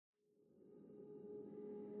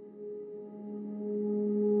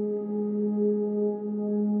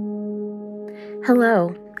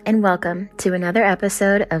Hello, and welcome to another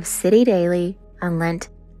episode of City Daily on Lent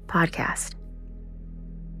podcast.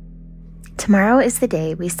 Tomorrow is the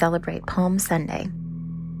day we celebrate Palm Sunday.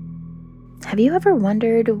 Have you ever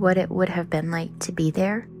wondered what it would have been like to be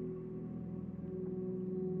there?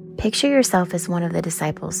 Picture yourself as one of the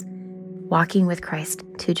disciples walking with Christ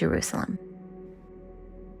to Jerusalem.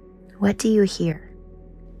 What do you hear?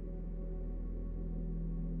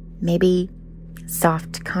 Maybe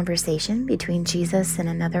soft conversation between Jesus and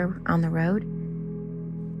another on the road.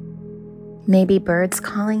 Maybe birds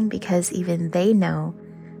calling because even they know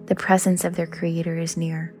the presence of their Creator is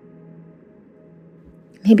near.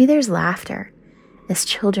 Maybe there's laughter as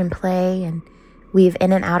children play and weave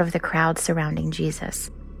in and out of the crowd surrounding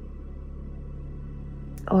Jesus.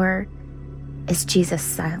 Or is Jesus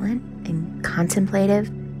silent and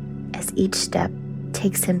contemplative as each step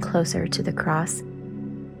takes him closer to the cross?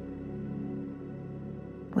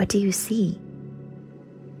 What do you see?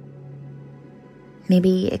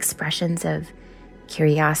 Maybe expressions of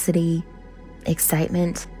curiosity,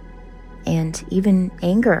 excitement, and even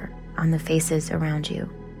anger on the faces around you.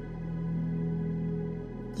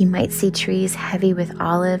 You might see trees heavy with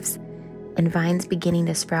olives and vines beginning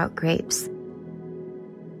to sprout grapes.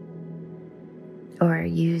 Or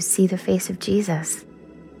you see the face of Jesus.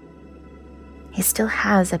 He still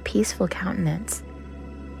has a peaceful countenance,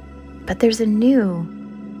 but there's a new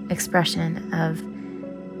expression of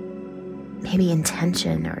maybe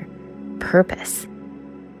intention or purpose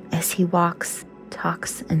as he walks,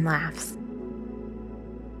 talks, and laughs.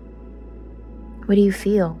 What do you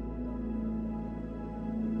feel?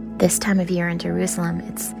 This time of year in Jerusalem,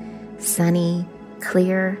 it's sunny,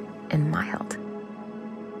 clear, and mild.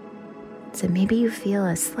 So maybe you feel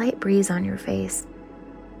a slight breeze on your face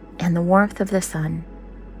and the warmth of the sun.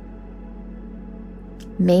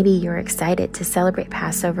 Maybe you're excited to celebrate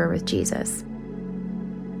Passover with Jesus.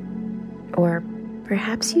 Or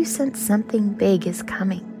perhaps you sense something big is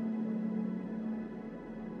coming.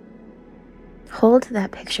 Hold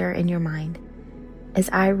that picture in your mind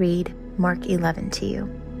as I read Mark 11 to you.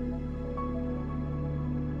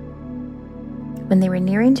 When they were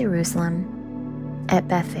nearing Jerusalem, at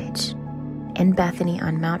Bethphage and Bethany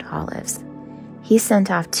on Mount Olives, he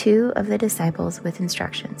sent off 2 of the disciples with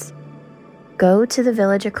instructions. Go to the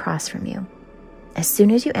village across from you. As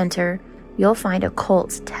soon as you enter, you'll find a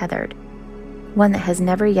colt tethered, one that has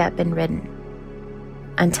never yet been ridden.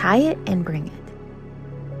 Untie it and bring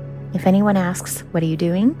it. If anyone asks, "What are you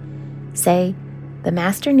doing?" say, "The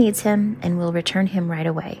master needs him and will return him right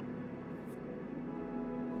away."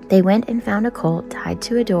 They went and found a colt tied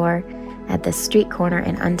to a door at the street corner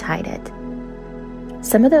and untied it.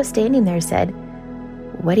 Some of those standing there said,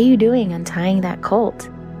 "What are you doing untying that colt?"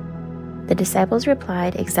 The disciples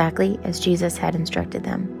replied exactly as Jesus had instructed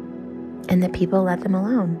them, and the people let them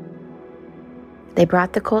alone. They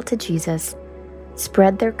brought the colt to Jesus,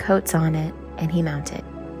 spread their coats on it, and he mounted.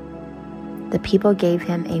 The people gave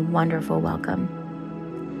him a wonderful welcome,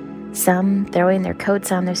 some throwing their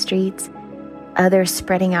coats on the streets, others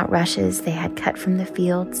spreading out rushes they had cut from the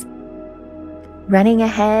fields. Running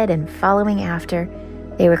ahead and following after,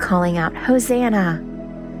 they were calling out, "Hosanna!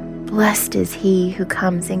 Blessed is he who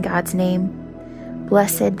comes in God's name.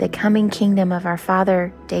 Blessed the coming kingdom of our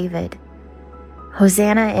father David.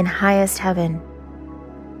 Hosanna in highest heaven."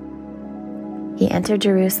 He entered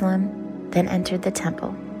Jerusalem, then entered the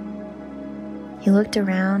temple. He looked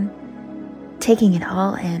around, taking it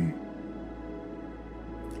all in.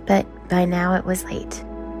 But by now it was late,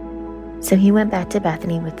 so he went back to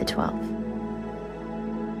Bethany with the 12.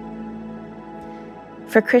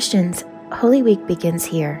 For Christians, Holy Week begins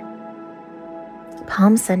here.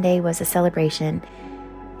 Palm Sunday was a celebration,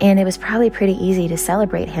 and it was probably pretty easy to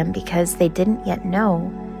celebrate him because they didn't yet know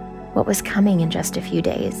what was coming in just a few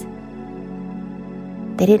days.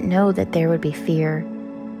 They didn't know that there would be fear,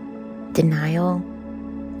 denial,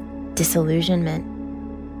 disillusionment,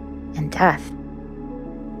 and death.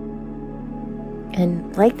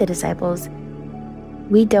 And like the disciples,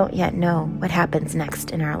 we don't yet know what happens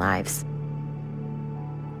next in our lives.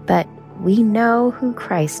 But we know who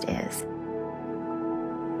Christ is.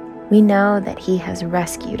 We know that he has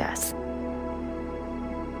rescued us.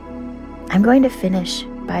 I'm going to finish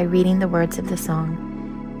by reading the words of the song,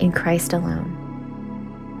 "In Christ Alone."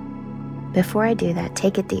 Before I do that,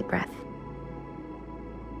 take a deep breath.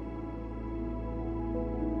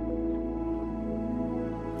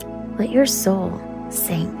 Let your soul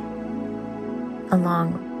sing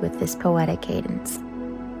along with this poetic cadence.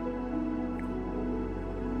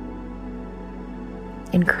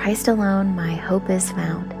 In Christ alone my hope is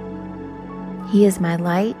found. He is my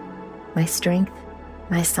light, my strength,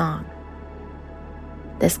 my song.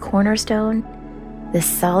 this cornerstone, this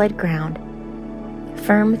solid ground,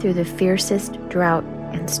 firm through the fiercest drought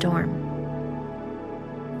and storm.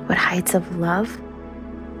 What heights of love,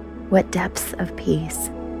 what depths of peace,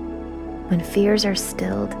 when fears are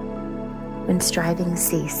stilled, when strivings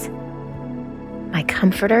cease. My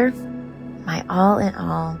comforter, my all in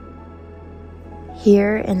all,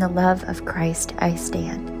 here in the love of Christ I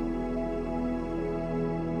stand.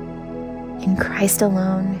 In Christ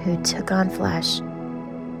alone, who took on flesh,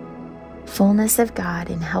 fullness of God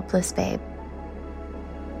in helpless babe,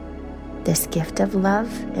 this gift of love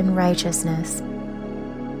and righteousness,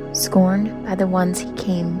 scorned by the ones he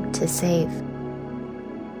came to save.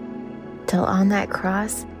 Till on that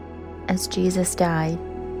cross, as Jesus died,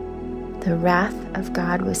 the wrath of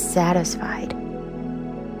God was satisfied.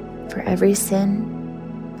 For every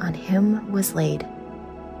sin on him was laid.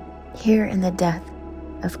 Here in the death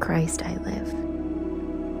of Christ I live.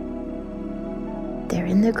 There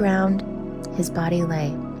in the ground his body lay,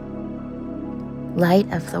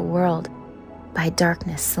 light of the world by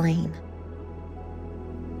darkness slain.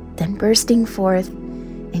 Then bursting forth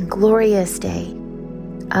in glorious day,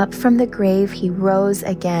 up from the grave he rose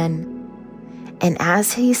again. And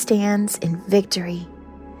as he stands in victory,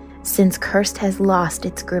 sin's curse has lost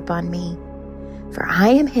its grip on me. For I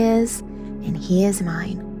am his and he is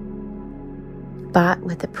mine, bought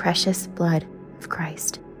with the precious blood of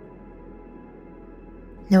Christ.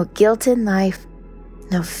 No guilt in life,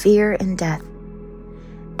 no fear in death.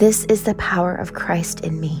 This is the power of Christ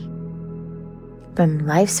in me. From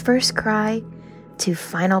life's first cry to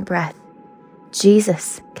final breath,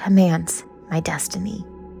 Jesus commands my destiny.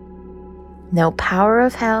 No power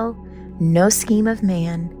of hell, no scheme of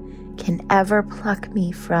man can ever pluck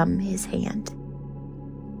me from his hand.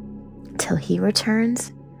 Till he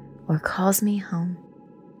returns or calls me home,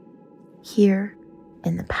 here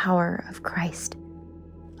in the power of Christ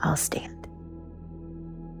I'll stand.